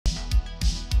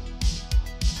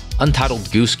Untitled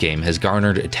Goose Game has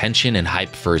garnered attention and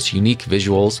hype for its unique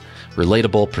visuals,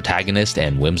 relatable protagonist,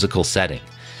 and whimsical setting.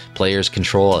 Players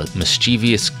control a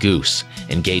mischievous goose,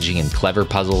 engaging in clever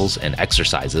puzzles and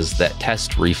exercises that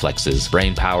test reflexes,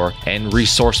 brain power, and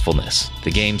resourcefulness.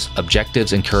 The game's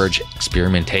objectives encourage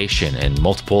experimentation and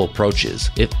multiple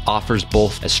approaches. It offers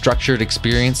both a structured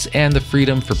experience and the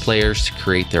freedom for players to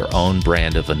create their own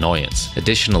brand of annoyance.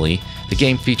 Additionally, the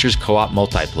game features co-op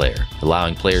multiplayer,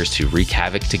 allowing players to wreak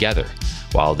havoc together.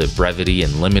 While the brevity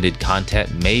and limited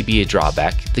content may be a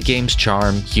drawback, the game's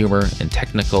charm, humor, and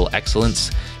technical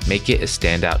excellence make it a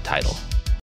standout title.